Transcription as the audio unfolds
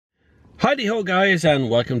Heidi ho guys,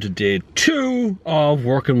 and welcome to day 2 of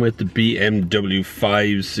working with the BMW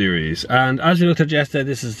 5 Series. And as we looked at yesterday,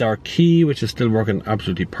 this is our key, which is still working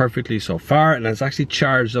absolutely perfectly so far, and it's actually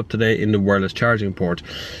charged up today in the wireless charging port.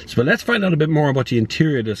 So let's find out a bit more about the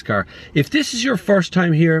interior of this car. If this is your first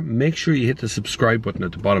time here, make sure you hit the subscribe button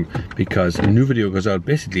at the bottom, because a new video goes out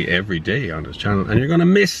basically every day on this channel, and you're going to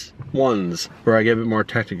miss ones where I get a bit more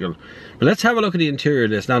technical. But let's have a look at the interior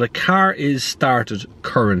of this. Now the car is started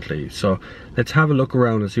currently, so let's have a look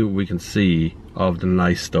around and see what we can see of the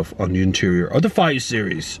nice stuff on the interior of the 5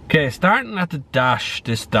 Series. Okay, starting at the dash,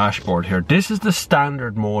 this dashboard here, this is the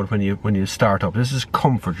standard mode when you start up. This is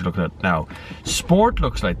comfort you're looking at now. Sport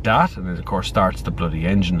looks like that, and it of course starts the bloody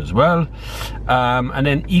engine as well. And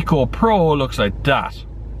then Eco Pro looks like that.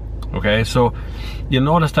 Okay, so you'll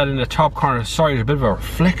notice that in the top corner, sorry, there's a bit of a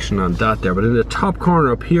reflection on that there, but in the top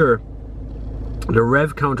corner up here, the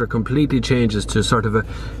rev counter completely changes to sort of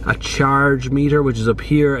a charge meter, which is up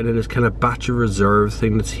here, and then this kind of battery reserve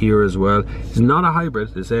thing that's here as well. It's not a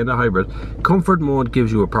hybrid, this ain't a hybrid. Comfort mode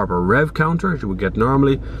gives you a proper rev counter, as you would get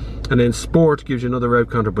normally, and then sport gives you another rev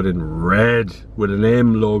counter, but in red, with an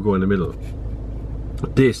M logo in the middle.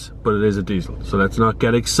 But it is a diesel, so let's not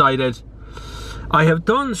get excited. I have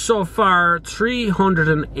done so far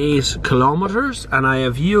 308 kilometers, and I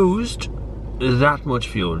have used that much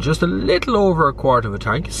fuel, just a little over a quarter of a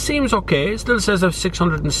tank. Seems okay. It still says I have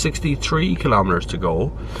 663 kilometers to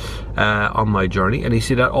go on my journey, and you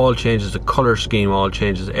see that all changes, the color scheme all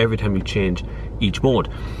changes every time you change each mode.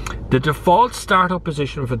 The default startup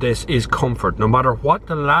position for this is comfort. No matter what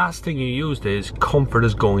the last thing you used is, comfort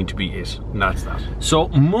is going to be it, and that's that. So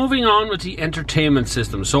moving on with the entertainment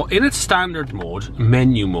system. So in its standard mode,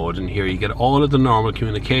 menu mode, in here you get all of the normal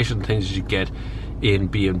communication things you get in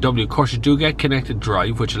BMW. Of course, you do get connected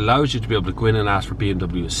drive, which allows you to be able to go in and ask for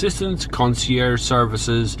BMW assistance, concierge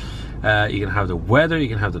services. You can have the weather, you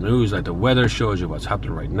can have the news, like the weather shows you what's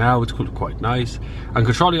happening right now. It's quite nice. And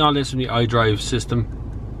controlling all this from the iDrive system,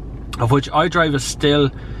 of which iDrive is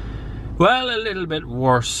still, well, a little bit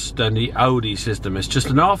worse than the Audi system. It's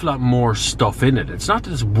just an awful lot more stuff in it. It's not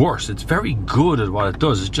that it's worse, it's very good at what it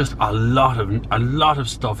does. It's just a lot of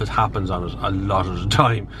stuff that happens on it a lot of the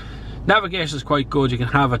time. Navigation is quite good. You can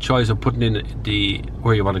have a choice of putting in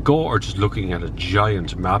where you want to go, or just looking at a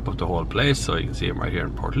giant map of the whole place. So you can see I'm right here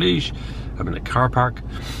in Portlaoise. I'm in a car park.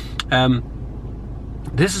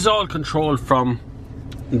 This is all controlled from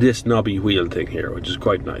this knobby wheel thing here, which is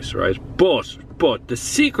quite nice, right? But the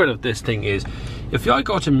secret of this thing is, if I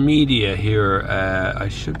go to media here, I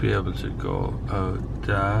should be able to go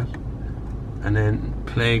that, and then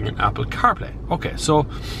playing an Apple CarPlay. Okay, so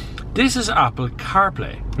this is Apple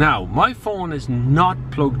CarPlay. Now, my phone is not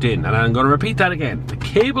plugged in, and I'm going to repeat that again. The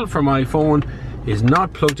cable for my phone is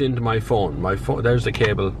not plugged into my phone. There's the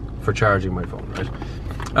cable for charging my phone, right?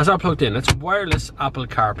 That's not plugged in. That's wireless Apple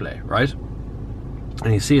CarPlay, right?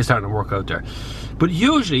 And you see it starting to work out there. But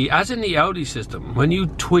usually, as in the Audi system, when you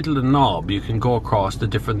twiddle the knob, you can go across the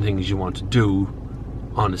different things you want to do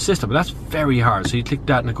on the system, but that's very hard. So you click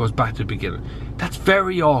that and it goes back to the beginning. That's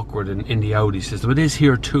very awkward in the Audi system. It is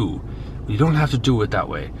here too. You don't have to do it that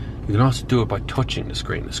way. You can also do it by touching the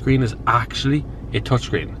screen. The screen is actually a touch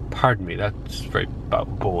screen. Pardon me, that's very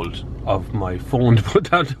bold of my phone to put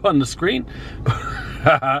that on the screen.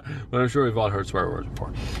 But I'm sure we've all heard swear words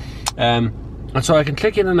before. And so I can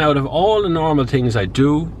click in and out of all the normal things I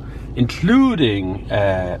do, including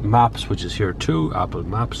maps, which is here too, Apple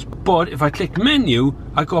Maps. But if I click menu,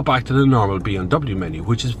 I go back to the normal BMW menu,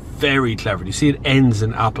 which is very clever. You see it ends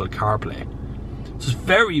in Apple CarPlay. So it's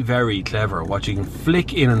very, very clever what you can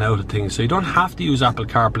flick in and out of things. So you don't have to use Apple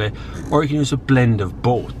CarPlay, or you can use a blend of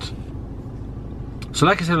both. So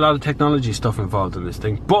like I said, a lot of technology stuff involved in this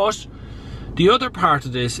thing. But the other part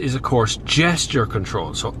of this is, of course, gesture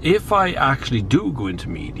control. So if I actually do go into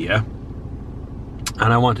media,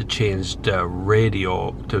 and I want to change the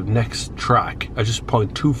radio to next track, I just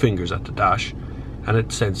point 2 fingers at the dash, and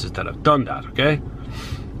it senses that I've done that, okay?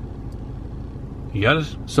 You get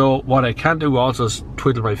it? So what I can do also is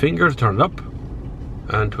twiddle my finger to turn it up,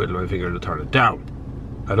 and twiddle my finger to turn it down.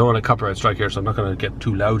 I don't want a copyright strike here, so I'm not going to get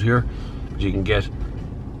too loud here, but you can get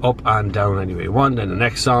up and down any way you want. Then the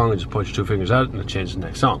next song, I just point your 2 fingers out, and it changes the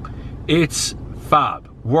next song. It's fab.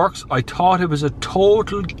 Works. I thought it was a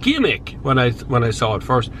total gimmick when I saw it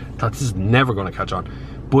first. Thought this is never going to catch on,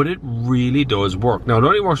 but it really does work. Now it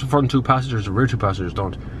only works for front 2 passengers. The rear 2 passengers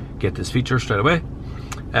don't get this feature straight away.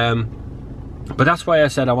 But that's why I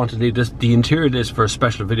said I want to leave the interior of this for a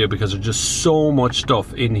special video, because there's just so much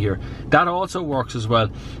stuff in here. That also works as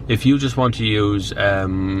well if you just want to use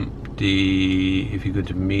if you go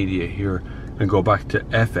to media here and go back to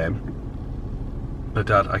FM, like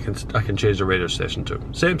that, I can change the radio station to.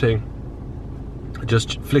 Same thing. It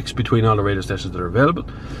just flicks between all the radio stations that are available.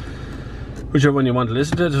 Whichever one you want to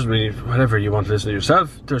listen to, doesn't really, whatever you want to listen to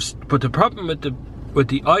yourself. But the problem with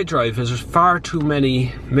the iDrive is there's far too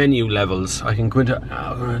many menu levels. I can go into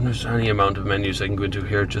there's any amount of menus I can go into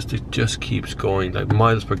here. It just keeps going, like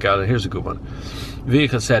miles per gallon. Here's a good one.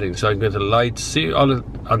 Vehicle settings. So I can go into the lights. See all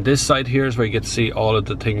of, on this side here is where you get to see all of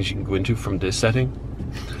the things you can go into from this setting.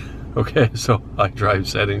 Okay, so iDrive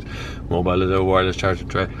settings, mobile and wireless charging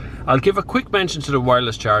tray. I'll give a quick mention to the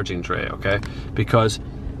wireless charging tray, okay? Because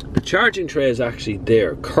the charging tray is actually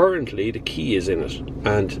there. Currently, the key is in it,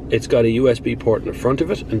 and it's got a USB port in the front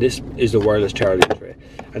of it, and this is the wireless charging tray.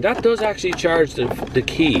 And that does actually charge the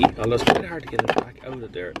key, although it's quite hard to get it back out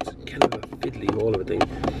of there. It's kind of a fiddly hole of a thing.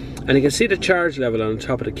 And you can see the charge level on the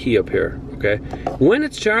top of the key up here, okay? When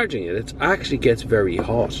it's charging it, it actually gets very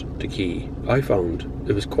hot, the key. I found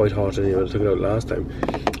it was quite hot anyway, I took it out last time.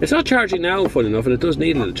 It's not charging now, funny enough, and it does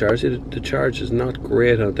need a little charge. The charge is not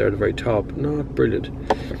great out there at the very top, not brilliant.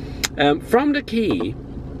 From the key,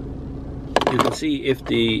 you can see if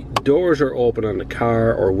the doors are open on the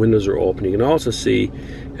car or windows are open. You can also see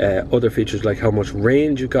other features like how much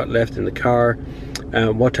range you've got left in the car,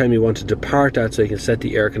 what time you want to depart at, so you can set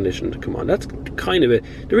the air conditioning to come on. That's kind of it.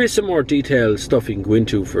 There is some more detailed stuff you can go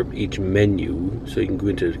into for each menu, so you can go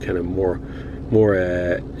into kind of more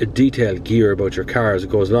detailed gear about your car as it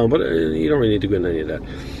goes along, but you don't really need to go into any of that.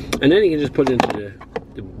 And then you can just put it into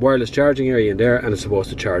the wireless charging area in there, and it's supposed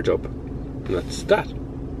to charge up, and that's that.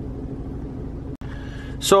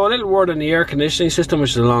 So a little word on the air conditioning system,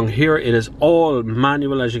 which is along here. It is all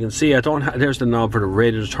manual, as you can see. There's the knob for the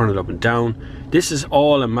radio to turn it up and down. This is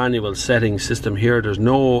all a manual setting system here. There's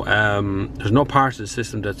no part of the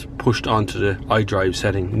system that's pushed onto the iDrive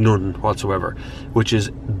setting, none whatsoever, which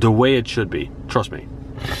is the way it should be, trust me.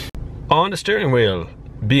 On the steering wheel,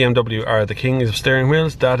 BMW are the kings of steering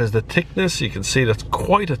wheels. That is the thickness. You can see that's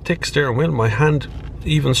quite a thick steering wheel. My hand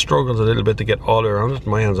even struggles a little bit to get all around it.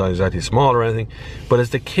 My hand's not exactly small or anything, but it's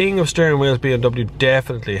the king of steering wheels. BMW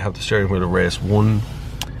definitely have the steering wheel of race one.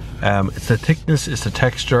 It's the thickness, it's the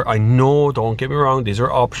texture. I know, don't get me wrong, these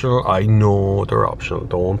are optional. I know they're optional,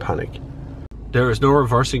 don't panic. There is no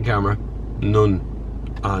reversing camera, none.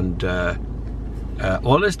 And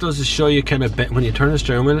all this does is show you kind of, when you turn the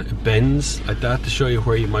steering wheel, it bends like that to show you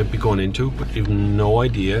where you might be going into, but you've no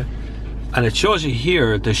idea. And it shows you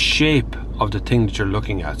here the shape of the thing that you're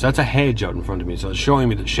looking at. So that's a hedge out in front of me, so it's showing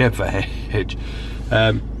me the shape of a hedge.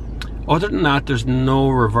 Other than that, there's no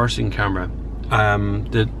reversing camera.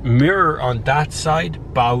 The mirror on that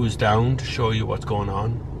side bows down to show you what's going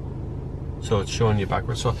on, so it's showing you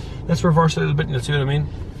backwards. So let's reverse a little bit and you'll see what I mean.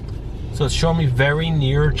 So it's showing me very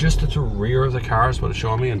near, just at the rear of the car is what it's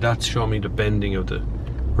showing me, and that's showing me the bending of the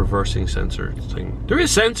reversing sensor thing. There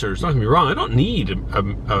is sensors, don't get me wrong. I don't need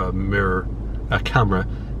a mirror, a camera,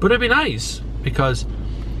 but it'd be nice because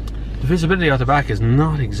the visibility out the back is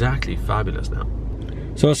not exactly fabulous now.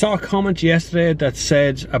 So I saw a comment yesterday that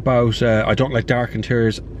said about I don't like dark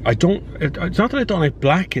interiors. It's not that I don't like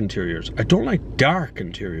black interiors. I don't like dark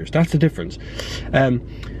interiors. That's the difference.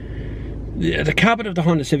 The cabin of the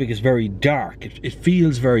Honda Civic is very dark. It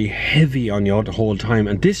feels very heavy on you the whole time,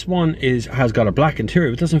 and this one has got a black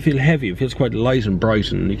interior. It doesn't feel heavy. It feels quite light and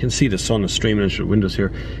bright, and you can see the sun is streaming into the windows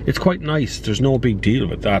here. It's quite nice. There's no big deal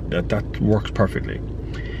with that. That works perfectly.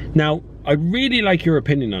 Now, I really like your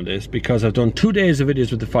opinion on this because I've done 2 days of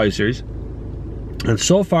videos with the 5 Series, and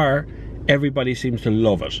so far everybody seems to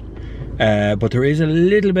love it. But there is a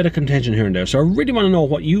little bit of contention here and there, so I really want to know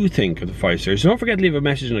what you think of the 5 Series. So don't forget to leave a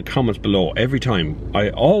message in the comments below every time.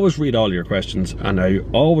 I always read all your questions, and I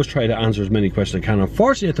always try to answer as many questions as I can.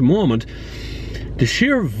 Unfortunately, at the moment, the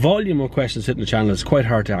sheer volume of questions hitting the channel is quite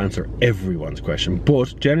hard to answer everyone's question,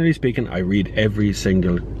 but generally speaking, I read every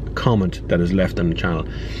single comment that is left on the channel.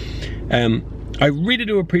 I really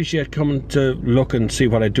do appreciate coming to look and see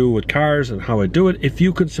what I do with cars and how I do it. If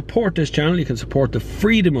you can support this channel, you can support the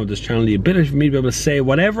freedom of this channel, the ability for me to be able to say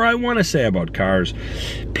whatever I want to say about cars,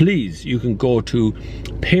 please, you can go to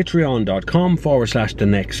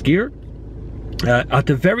patreon.com/thenextgear. At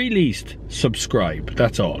the very least, subscribe.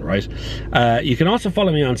 That's all, right? You can also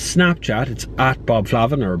follow me on Snapchat. It's at Bob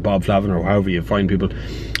Flavin, or Bob Flavin, or however you find people.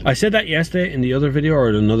 I said that yesterday in the other video, or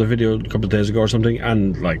in another video a couple of days ago or something,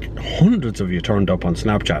 and like hundreds of you turned up on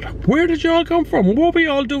Snapchat. Where did you all come from? What were you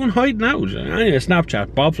all doing hiding out? Anyway,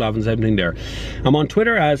 Snapchat, Bob Flavin, same thing there. I'm on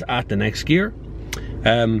Twitter as @thenextgear.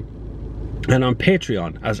 And on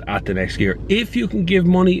Patreon as @thenextgear. If you can give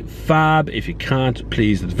money, fab. If you can't,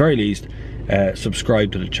 please, at the very least,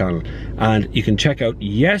 subscribe to the channel. And you can check out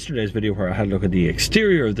yesterday's video where I had a look at the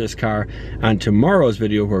exterior of this car, and tomorrow's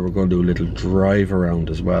video where we're going to do a little drive around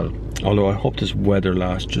as well. Although I hope this weather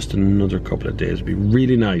lasts just another couple of days. It'd be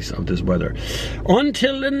really nice of this weather.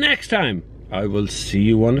 Until the next time, I will see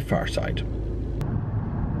you on the far side.